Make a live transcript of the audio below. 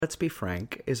Let's Be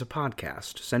Frank is a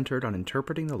podcast centered on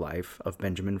interpreting the life of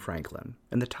Benjamin Franklin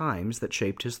and the times that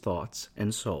shaped his thoughts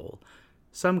and soul.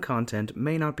 Some content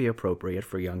may not be appropriate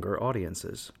for younger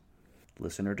audiences.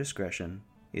 Listener discretion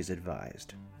is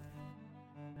advised.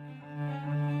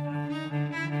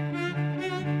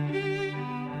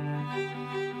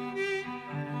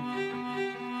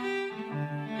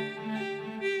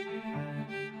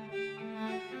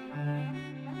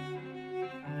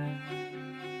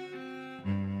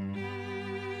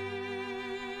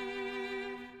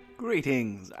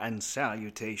 Greetings and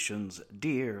salutations,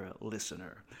 dear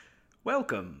listener.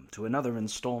 Welcome to another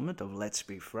installment of Let's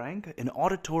Be Frank, an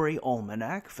auditory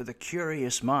almanac for the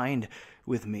curious mind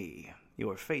with me,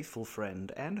 your faithful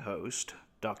friend and host,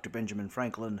 Dr. Benjamin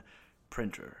Franklin,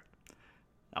 printer.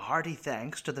 A hearty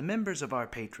thanks to the members of our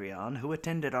Patreon who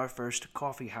attended our first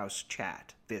Coffee House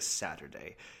chat this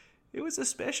Saturday. It was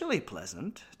especially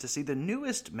pleasant to see the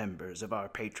newest members of our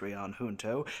Patreon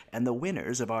junto and the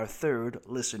winners of our third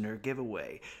listener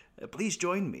giveaway. Please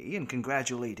join me in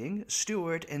congratulating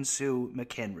Stuart and Sue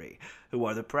McHenry, who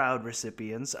are the proud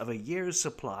recipients of a year's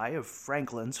supply of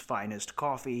Franklin's finest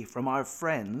coffee from our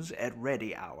friends at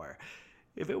Ready Hour.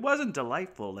 If it wasn't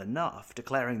delightful enough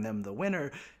declaring them the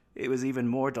winner, it was even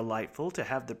more delightful to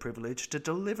have the privilege to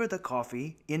deliver the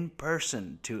coffee in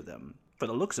person to them. For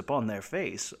the looks upon their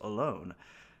face alone.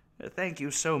 Thank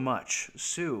you so much,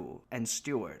 Sue and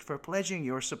Stuart, for pledging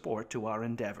your support to our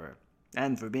endeavor,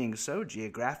 and for being so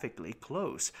geographically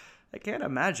close. I can't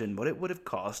imagine what it would have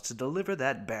cost to deliver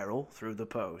that barrel through the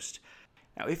post.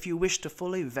 Now, if you wish to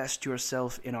fully vest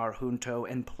yourself in our junto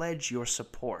and pledge your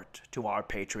support to our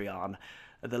Patreon,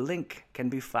 the link can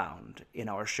be found in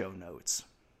our show notes.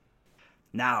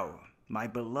 Now, my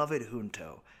beloved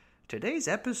junto, today's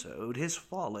episode has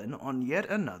fallen on yet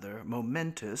another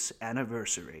momentous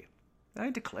anniversary.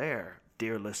 I declare,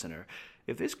 dear listener,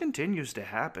 if this continues to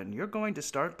happen, you're going to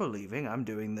start believing I'm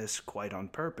doing this quite on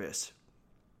purpose.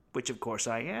 Which of course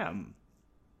I am.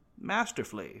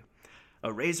 Masterfully.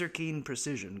 A razor-keen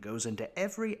precision goes into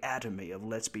every atomy of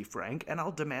Let's Be Frank, and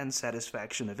I'll demand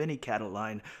satisfaction of any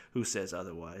Cataline who says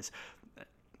otherwise.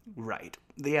 Right,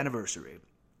 the anniversary.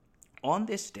 On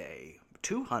this day,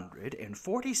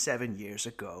 247 years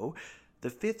ago, the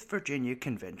 5th Virginia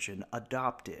Convention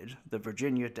adopted the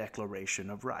Virginia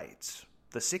Declaration of Rights,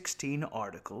 the 16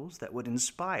 articles that would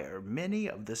inspire many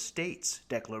of the states'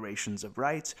 declarations of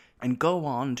rights and go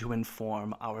on to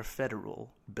inform our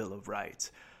federal Bill of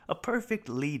Rights, a perfect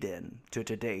lead-in to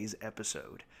today's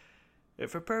episode.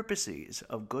 For purposes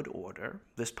of good order,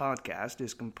 this podcast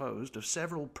is composed of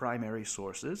several primary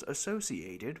sources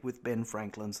associated with Ben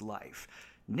Franklin's life,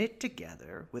 knit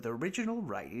together with original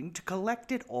writing to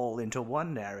collect it all into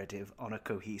one narrative on a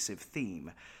cohesive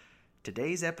theme.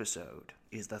 Today's episode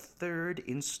is the third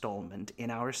installment in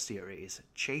our series,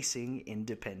 Chasing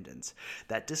Independence,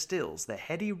 that distills the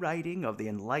heady writing of the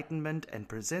Enlightenment and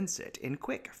presents it in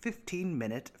quick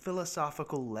 15-minute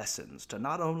philosophical lessons to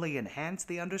not only enhance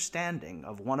the understanding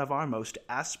of one of our most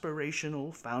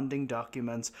aspirational founding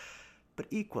documents, but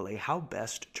equally how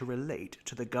best to relate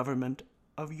to the government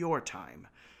of your time.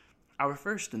 Our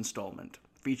first installment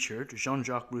featured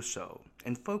Jean-Jacques Rousseau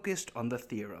and focused on the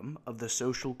theorem of the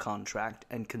social contract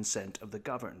and consent of the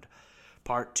governed.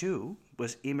 Part 2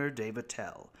 was Emer de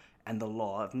Vattel and the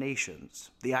law of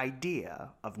nations, the idea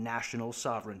of national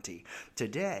sovereignty.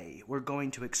 Today, we're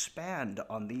going to expand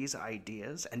on these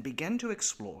ideas and begin to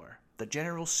explore the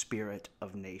general spirit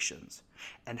of nations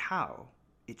and how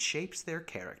it shapes their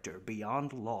character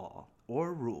beyond law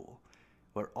or rule.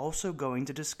 We're also going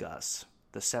to discuss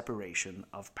the separation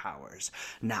of powers.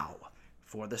 Now,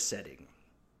 for the setting.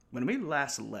 When we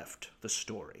last left the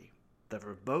story, the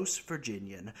verbose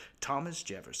Virginian Thomas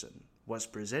Jefferson was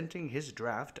presenting his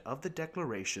draft of the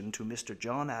Declaration to Mr.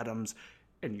 John Adams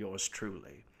and yours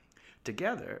truly.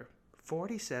 Together,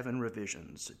 47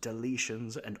 revisions,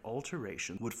 deletions, and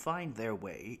alterations would find their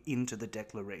way into the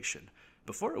Declaration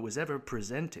before it was ever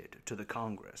presented to the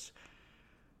Congress.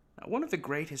 Now, one of the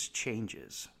greatest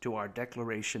changes to our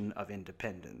Declaration of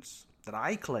Independence that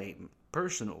I claim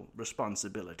personal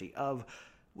responsibility of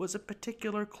was a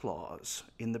particular clause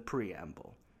in the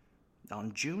preamble.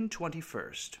 On June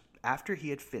 21st, after he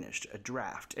had finished a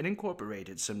draft and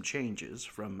incorporated some changes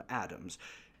from Adams,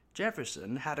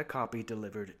 Jefferson had a copy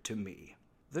delivered to me.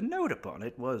 The note upon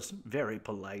it was very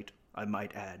polite, I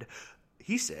might add.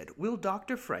 He said, "Will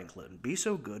Dr. Franklin be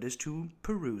so good as to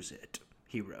peruse it,"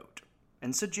 he wrote,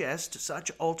 "and suggest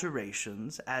such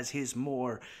alterations as his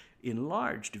more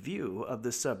enlarged view of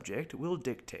the subject will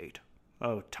dictate."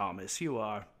 Oh, Thomas, you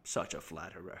are such a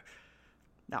flatterer.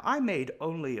 Now, I made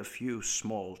only a few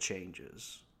small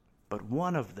changes, but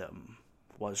one of them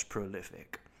was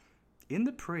prolific. In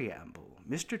the preamble,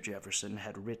 Mr. Jefferson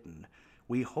had written,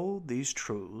 "We hold these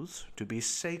truths to be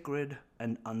sacred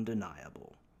and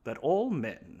undeniable, that all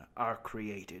men are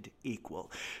created equal."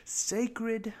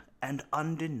 Sacred and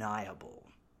undeniable.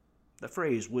 The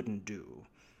phrase wouldn't do.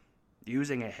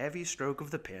 Using a heavy stroke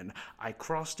of the pen, I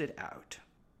crossed it out,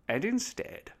 and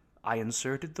instead I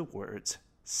inserted the words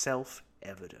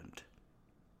self-evident.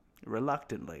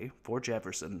 Reluctantly, for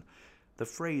Jefferson, the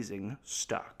phrasing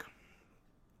stuck.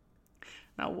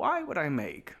 Now, why would I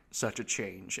make such a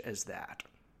change as that?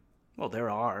 Well,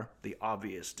 there are the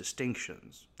obvious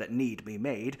distinctions that need be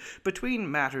made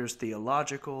between matters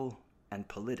theological and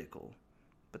political.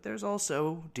 But there's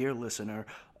also, dear listener,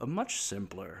 a much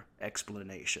simpler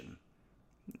explanation.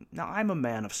 Now, I'm a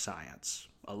man of science,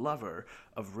 a lover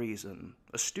of reason,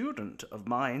 a student of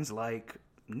minds like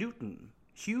Newton,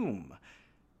 Hume.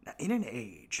 Now, in an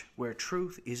age where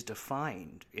truth is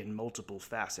defined in multiple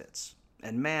facets,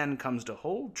 and man comes to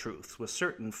hold truth with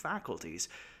certain faculties,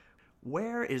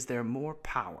 where is there more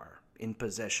power in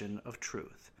possession of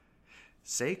truth?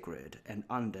 Sacred and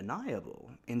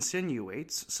undeniable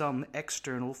insinuates some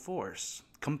external force,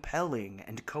 compelling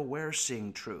and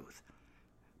coercing truth.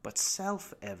 But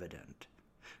self-evident,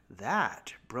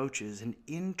 that broaches an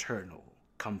internal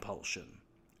compulsion,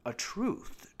 a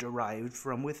truth derived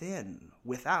from within,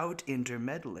 without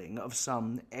intermeddling of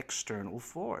some external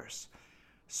force.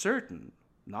 Certain,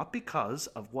 not because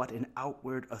of what an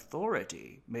outward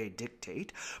authority may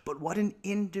dictate, but what an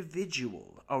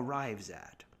individual arrives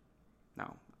at.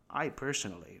 Now, I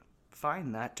personally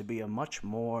find that to be a much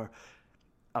more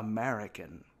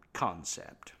American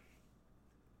concept.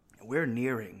 We're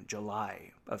nearing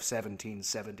July of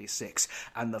 1776,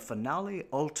 and the finale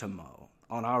ultimo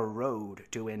on our road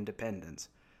to independence.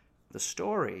 The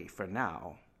story, for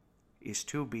now, is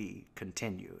to be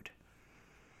continued.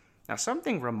 Now,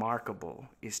 something remarkable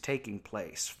is taking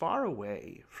place far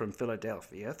away from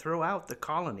Philadelphia throughout the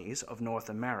colonies of North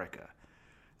America.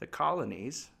 The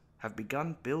colonies have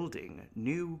begun building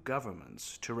new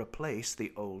governments to replace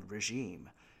the old regime.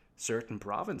 Certain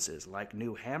provinces, like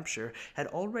New Hampshire, had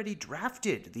already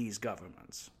drafted these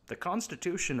governments. The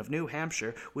Constitution of New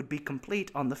Hampshire would be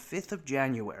complete on the 5th of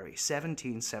January,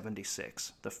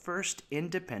 1776, the first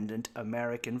independent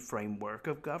American framework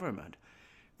of government.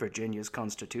 Virginia's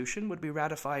Constitution would be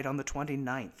ratified on the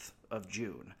 29th of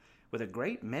June, with a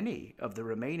great many of the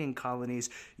remaining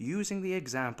colonies using the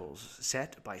examples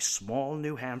set by small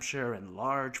New Hampshire and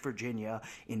large Virginia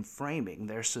in framing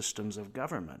their systems of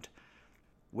government.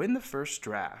 When the first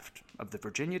draft of the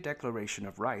Virginia Declaration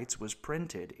of Rights was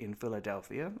printed in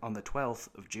Philadelphia on the 12th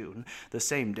of June, the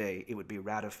same day it would be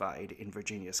ratified in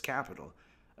Virginia's capital,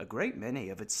 a great many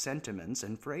of its sentiments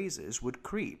and phrases would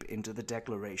creep into the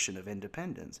Declaration of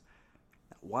Independence.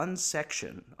 One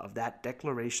section of that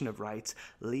Declaration of Rights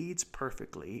leads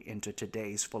perfectly into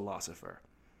today's philosopher.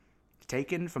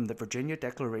 Taken from the Virginia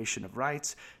Declaration of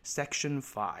Rights, Section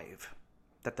 5,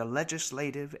 that the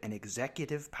legislative and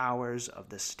executive powers of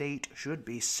the state should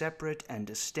be separate and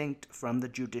distinct from the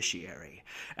judiciary,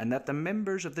 and that the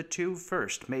members of the two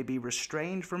first may be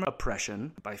restrained from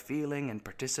oppression by feeling and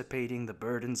participating the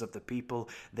burdens of the people.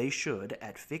 They should,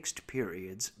 at fixed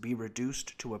periods, be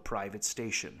reduced to a private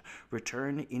station,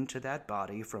 return into that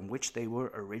body from which they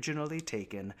were originally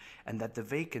taken, and that the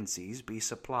vacancies be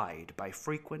supplied by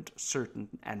frequent,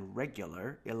 certain, and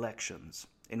regular elections,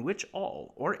 in which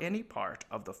all or any part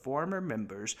of the former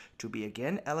members to be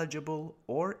again eligible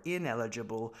or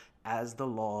ineligible as the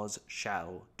laws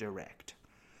shall direct.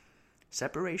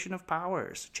 Separation of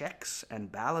powers, checks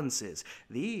and balances,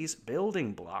 these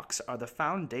building blocks are the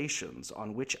foundations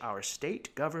on which our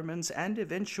state governments and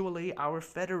eventually our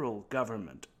federal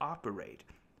government operate.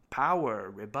 Power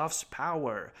rebuffs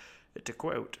power. To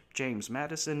quote James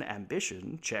Madison,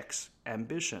 ambition checks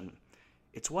ambition.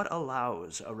 It's what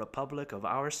allows a republic of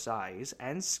our size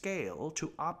and scale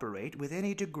to operate with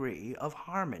any degree of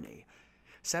harmony.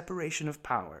 Separation of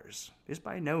powers is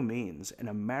by no means an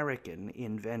American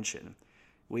invention.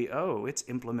 We owe its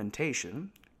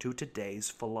implementation to today's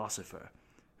philosopher,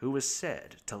 who was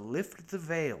said to lift the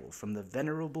veil from the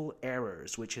venerable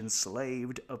errors which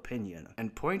enslaved opinion,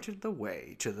 and pointed the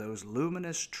way to those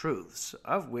luminous truths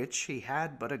of which he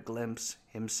had but a glimpse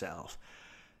himself.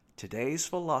 Today's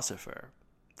philosopher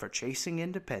for Chasing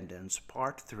Independence,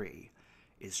 Part 3,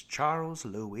 is Charles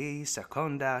Louis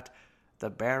Secondat, the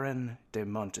Baron de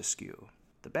Montesquieu.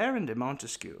 The Baron de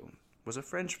Montesquieu was a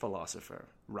French philosopher,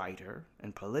 writer,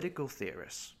 and political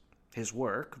theorist. His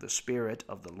work, The Spirit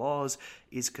of the Laws,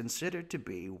 is considered to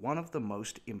be one of the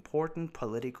most important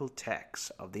political texts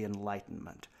of the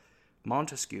Enlightenment.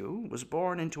 Montesquieu was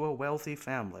born into a wealthy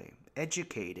family,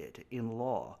 educated in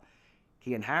law.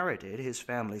 He inherited his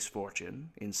family's fortune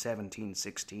in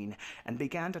 1716 and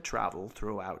began to travel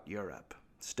throughout Europe,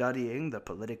 studying the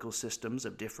political systems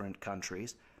of different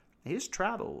countries. His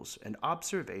travels and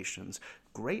observations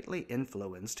greatly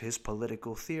influenced his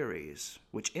political theories,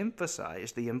 which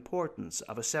emphasized the importance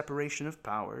of a separation of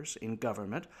powers in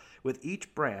government, with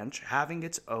each branch having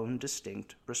its own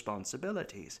distinct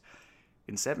responsibilities.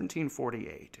 In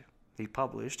 1748, he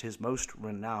published his most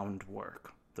renowned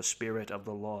work, The Spirit of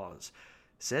the Laws,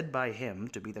 said by him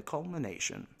to be the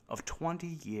culmination of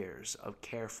 20 years of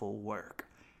careful work.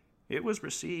 It was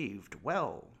received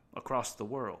well across the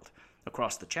world.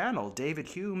 Across the channel, David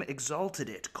Hume exalted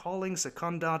it, calling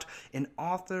Secundant an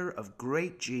author of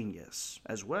great genius,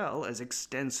 as well as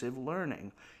extensive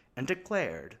learning, and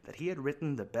declared that he had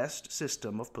written the best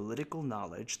system of political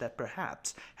knowledge that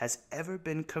perhaps has ever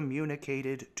been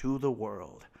communicated to the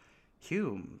world.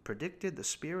 Hume predicted the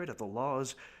spirit of the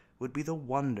laws would be the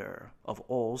wonder of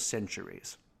all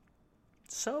centuries.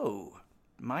 So,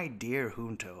 my dear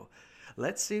Junto,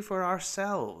 let's see for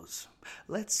ourselves.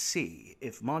 Let's see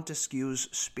if Montesquieu's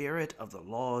spirit of the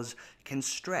laws can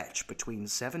stretch between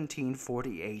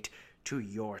 1748 to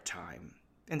your time,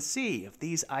 and see if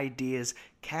these ideas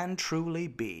can truly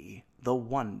be the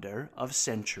wonder of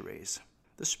centuries.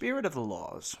 The Spirit of the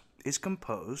Laws is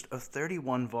composed of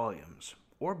 31 volumes,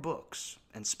 or books,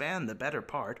 and span the better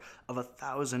part of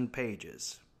 1,000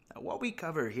 pages. Now, what we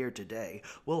cover here today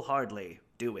will hardly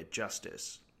do it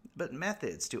justice, but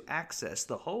methods to access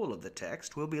the whole of the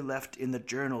text will be left in the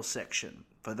journal section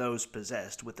for those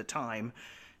possessed with the time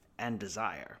and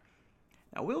desire.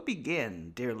 Now, we'll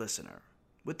begin, dear listener,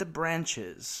 with the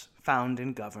branches found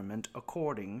in government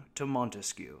according to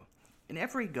Montesquieu. In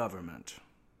every government,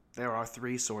 there are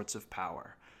three sorts of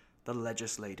power: the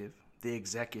legislative, the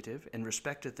executive in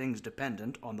respect to things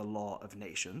dependent on the law of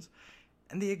nations,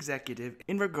 and the executive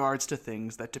in regards to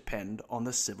things that depend on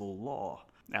the civil law.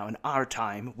 Now, in our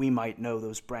time, we might know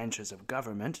those branches of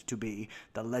government to be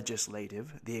the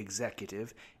legislative, the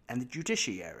executive, and the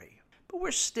judiciary. But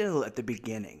we're still at the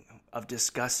beginning of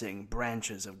discussing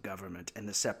branches of government and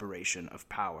the separation of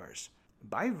powers.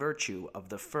 By virtue of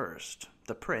the first,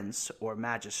 the prince or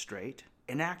magistrate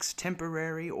enacts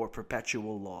temporary or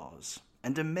perpetual laws,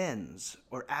 and amends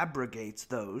or abrogates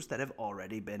those that have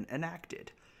already been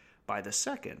enacted. By the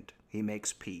second, he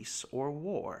makes peace or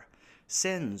war,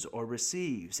 sends or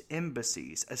receives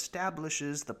embassies,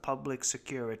 establishes the public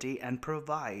security, and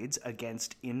provides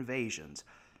against invasions.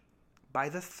 By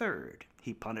the third,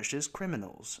 he punishes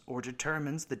criminals or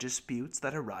determines the disputes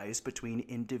that arise between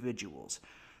individuals.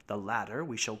 The latter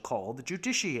we shall call the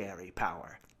judiciary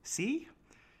power. See?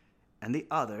 And the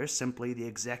other simply the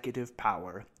executive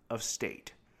power of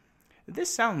state.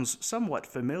 This sounds somewhat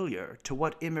familiar to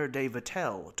what Emer de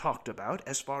Vattel talked about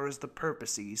as far as the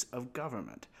purposes of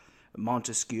government.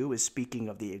 Montesquieu is speaking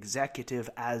of the executive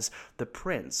as the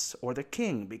prince or the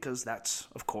king because that's,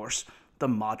 of course, the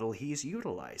model he's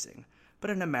utilizing. But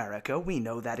in America, we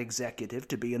know that executive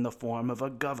to be in the form of a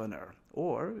governor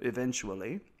or,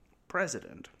 eventually,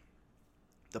 president.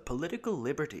 The political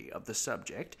liberty of the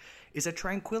subject is a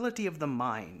tranquility of the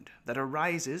mind that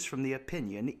arises from the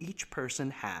opinion each person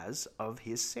has of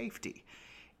his safety.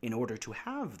 In order to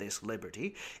have this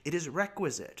liberty, it is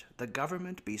requisite the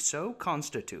government be so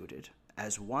constituted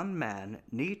as one man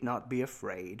need not be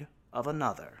afraid of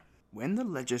another. When the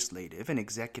legislative and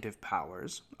executive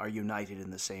powers are united in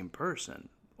the same person,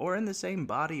 or in the same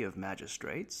body of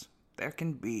magistrates, there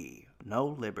can be no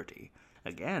liberty.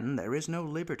 Again, there is no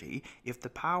liberty if the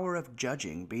power of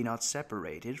judging be not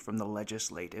separated from the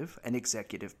legislative and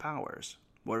executive powers.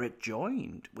 Were it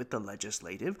joined with the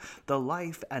legislative, the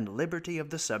life and liberty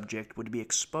of the subject would be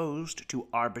exposed to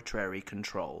arbitrary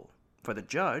control, for the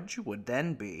judge would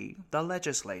then be the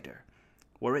legislator.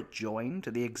 Were it joined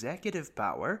to the executive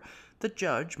power, the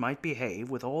judge might behave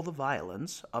with all the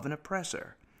violence of an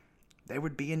oppressor. There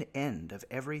would be an end of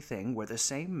everything were the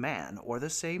same man or the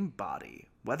same body,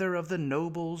 whether of the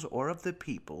nobles or of the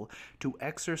people, to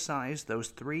exercise those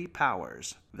three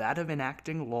powers, that of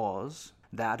enacting laws,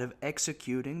 that of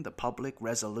executing the public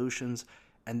resolutions,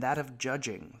 and that of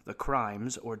judging the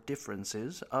crimes or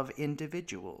differences of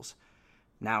individuals.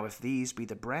 Now, if these be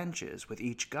the branches with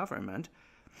each government,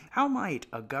 how might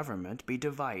a government be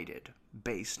divided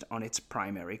based on its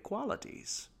primary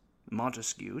qualities?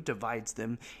 Montesquieu divides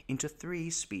them into three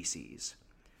species.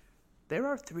 There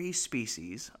are three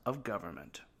species of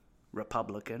government: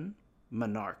 republican,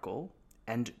 monarchical,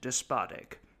 and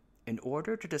despotic. In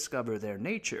order to discover their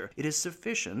nature, it is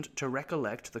sufficient to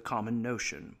recollect the common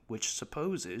notion, which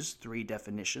supposes three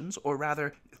definitions, or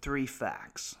rather three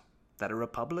facts: that a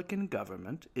republican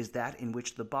government is that in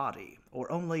which the body,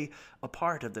 or only a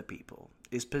part of the people,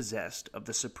 is possessed of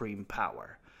the supreme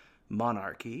power;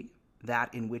 monarchy,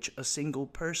 that in which a single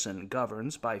person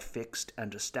governs by fixed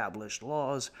and established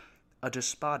laws; a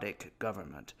despotic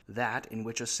government, that in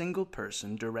which a single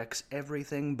person directs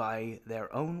everything by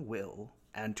their own will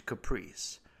and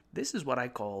caprice. This is what I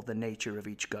call the nature of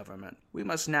each government. We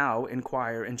must now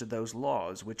inquire into those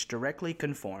laws which directly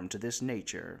conform to this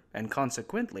nature, and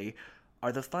consequently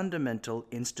are the fundamental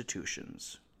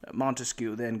institutions.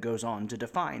 Montesquieu then goes on to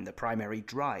define the primary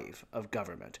drive of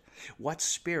government. What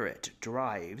spirit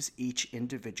drives each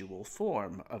individual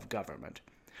form of government?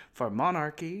 For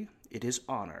monarchy, it is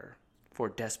honor; for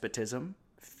despotism,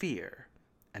 fear;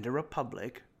 and a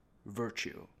republic,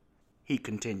 virtue. He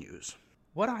continues,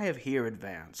 "What I have here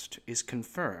advanced is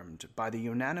confirmed by the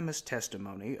unanimous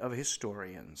testimony of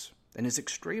historians, and is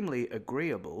extremely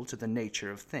agreeable to the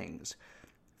nature of things.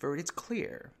 For it is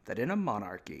clear that in a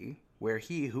monarchy, where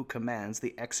he who commands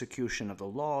the execution of the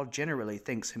law generally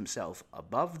thinks himself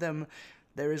above them,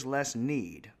 there is less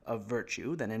need of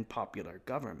virtue than in popular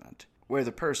government, where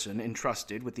the person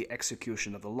entrusted with the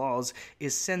execution of the laws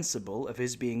is sensible of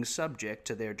his being subject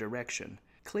to their direction.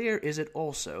 Clear is it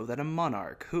also that a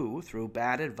monarch who, through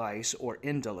bad advice or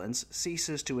indolence,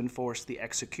 ceases to enforce the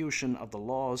execution of the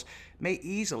laws may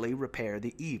easily repair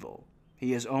the evil.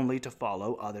 He has only to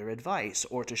follow other advice,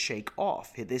 or to shake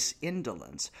off this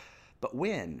indolence. But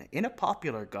when, in a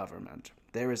popular government,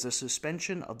 there is a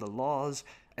suspension of the laws,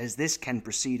 as this can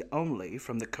proceed only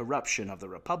from the corruption of the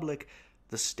republic,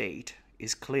 the state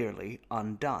is clearly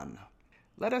undone.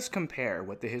 Let us compare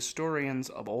what the historians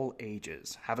of all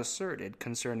ages have asserted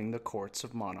concerning the courts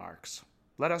of monarchs.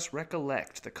 Let us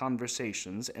recollect the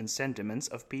conversations and sentiments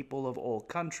of people of all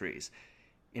countries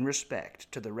in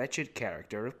respect to the wretched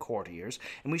character of courtiers,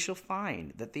 and we shall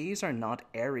find that these are not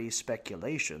airy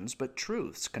speculations, but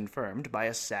truths confirmed by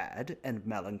a sad and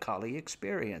melancholy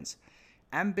experience.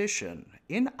 Ambition,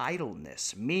 in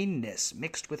idleness, meanness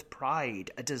mixed with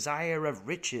pride, a desire of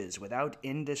riches without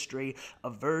industry,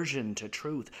 aversion to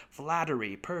truth,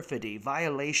 flattery, perfidy,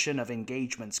 violation of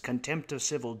engagements, contempt of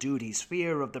civil duties,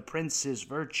 fear of the prince's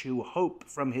virtue, hope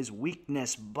from his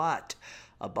weakness, but,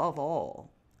 above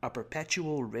all, a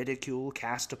perpetual ridicule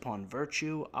cast upon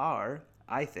virtue are,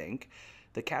 I think,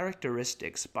 the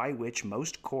characteristics by which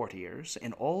most courtiers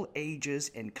in all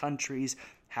ages and countries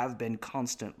have been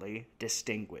constantly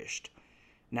distinguished.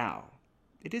 Now,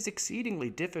 it is exceedingly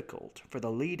difficult for the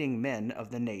leading men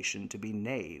of the nation to be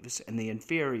knaves, and the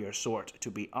inferior sort to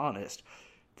be honest,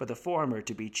 for the former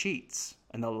to be cheats,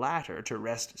 and the latter to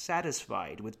rest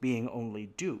satisfied with being only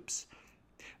dupes.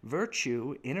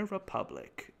 Virtue in a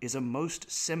republic is a most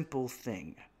simple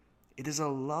thing. It is a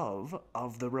love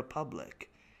of the republic.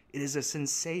 It is a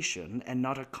sensation and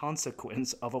not a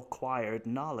consequence of acquired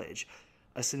knowledge,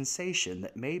 a sensation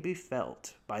that may be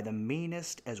felt by the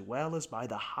meanest as well as by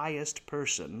the highest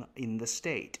person in the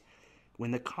state.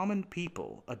 When the common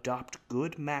people adopt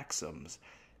good maxims,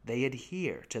 they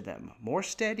adhere to them more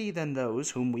steady than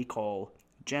those whom we call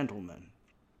gentlemen.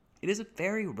 It is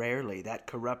very rarely that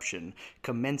corruption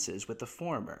commences with the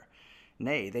former.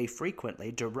 Nay, they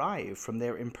frequently derive from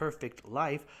their imperfect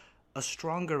life a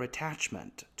stronger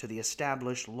attachment to the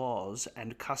established laws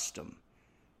and custom.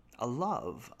 A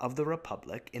love of the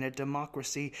republic in a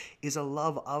democracy is a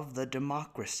love of the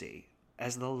democracy,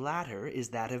 as the latter is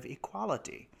that of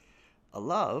equality. A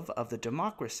love of the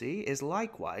democracy is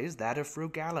likewise that of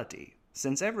frugality,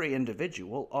 since every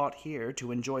individual ought here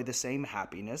to enjoy the same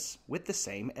happiness with the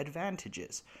same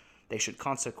advantages. They should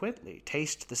consequently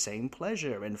taste the same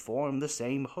pleasure and form the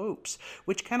same hopes,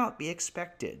 which cannot be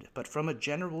expected but from a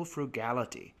general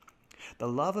frugality. The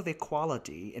love of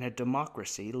equality in a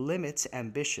democracy limits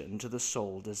ambition to the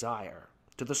sole desire,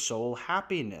 to the sole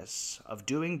happiness of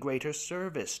doing greater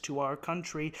service to our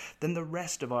country than the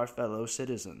rest of our fellow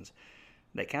citizens.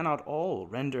 They cannot all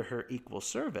render her equal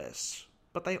service,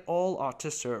 but they all ought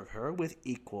to serve her with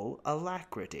equal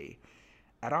alacrity.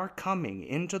 At our coming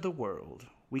into the world,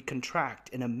 we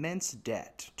contract an immense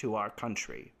debt to our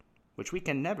country, which we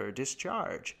can never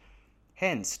discharge.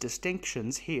 Hence,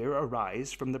 distinctions here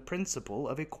arise from the principle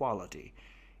of equality,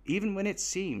 even when it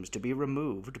seems to be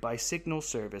removed by signal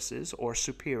services or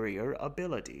superior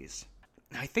abilities.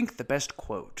 I think the best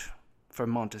quote for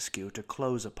Montesquieu to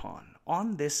close upon,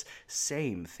 on this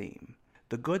same theme,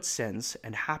 the good sense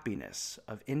and happiness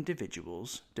of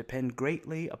individuals depend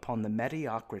greatly upon the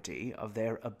mediocrity of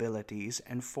their abilities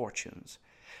and fortunes.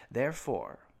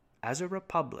 Therefore, as a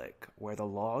republic where the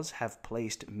laws have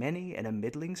placed many in a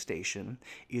middling station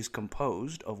is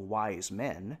composed of wise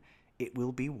men, it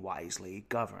will be wisely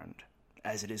governed.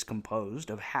 As it is composed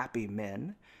of happy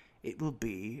men, it will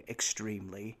be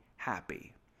extremely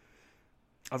happy.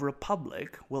 A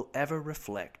republic will ever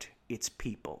reflect its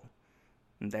people.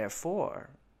 Therefore,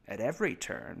 at every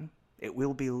turn, it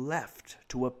will be left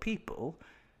to a people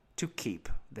to keep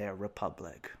their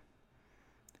republic.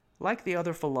 Like the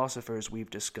other philosophers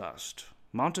we've discussed,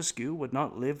 Montesquieu would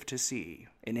not live to see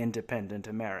an independent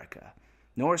America,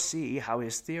 nor see how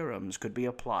his theorems could be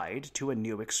applied to a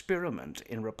new experiment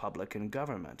in republican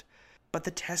government. But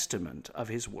the testament of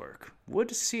his work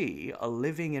would see a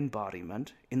living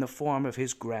embodiment in the form of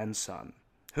his grandson,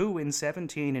 who in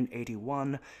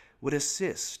 1781 would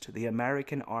assist the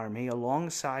American army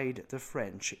alongside the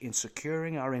French in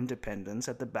securing our independence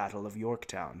at the Battle of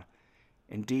Yorktown,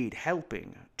 indeed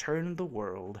helping turn the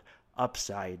world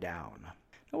upside down.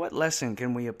 Now, what lesson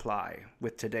can we apply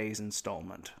with today's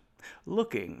installment?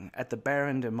 Looking at the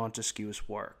Baron de Montesquieu's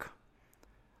work,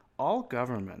 all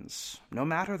governments, no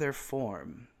matter their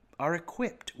form, are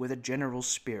equipped with a general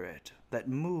spirit that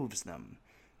moves them.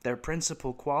 Their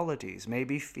principal qualities may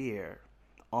be fear,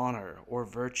 honor, or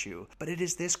virtue, but it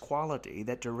is this quality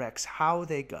that directs how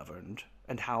they governed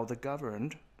and how the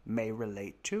governed may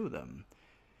relate to them.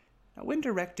 Now, when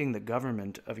directing the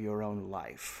government of your own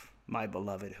life, my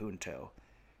beloved Junto,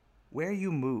 where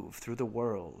you move through the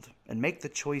world and make the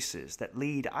choices that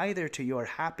lead either to your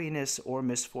happiness or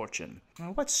misfortune,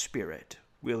 what spirit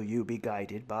will you be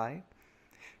guided by?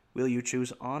 Will you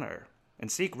choose honor and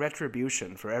seek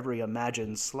retribution for every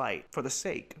imagined slight for the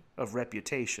sake of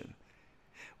reputation?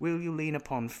 Will you lean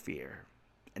upon fear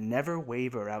and never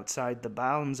waver outside the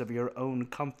bounds of your own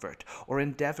comfort or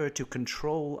endeavor to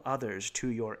control others to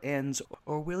your ends?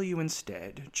 Or will you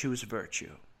instead choose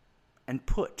virtue and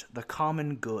put the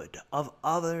common good of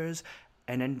others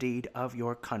and indeed of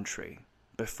your country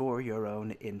before your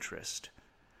own interest?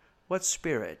 What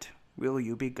spirit will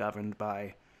you be governed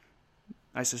by?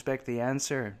 I suspect the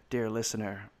answer, dear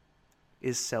listener,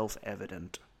 is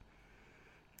self-evident.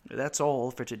 That's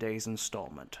all for today's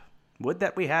installment. Would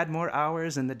that we had more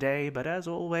hours in the day, but as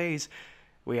always,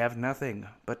 we have nothing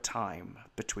but time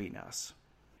between us.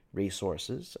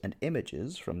 Resources and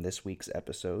images from this week's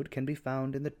episode can be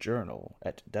found in the journal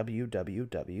at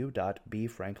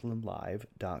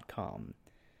www.bfranklinlive.com.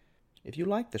 If you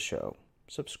like the show,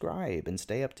 subscribe and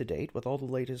stay up to date with all the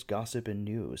latest gossip and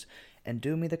news, and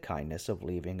do me the kindness of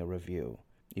leaving a review.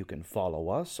 You can follow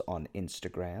us on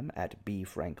Instagram at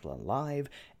bfranklinlive,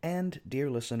 and, dear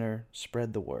listener,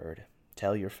 spread the word.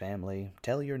 Tell your family,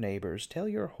 tell your neighbors, tell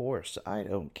your horse, I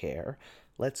don't care.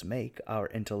 Let's make our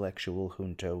intellectual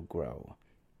junto grow.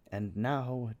 And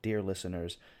now, dear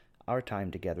listeners, our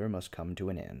time together must come to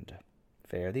an end.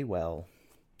 Fare thee well.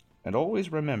 And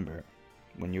always remember,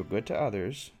 when you're good to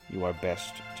others, you are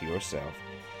best to yourself.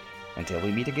 Until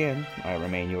we meet again, I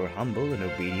remain your humble and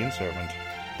obedient servant,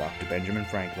 Dr. Benjamin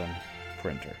Franklin,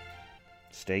 Printer.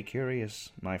 Stay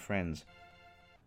curious, my friends.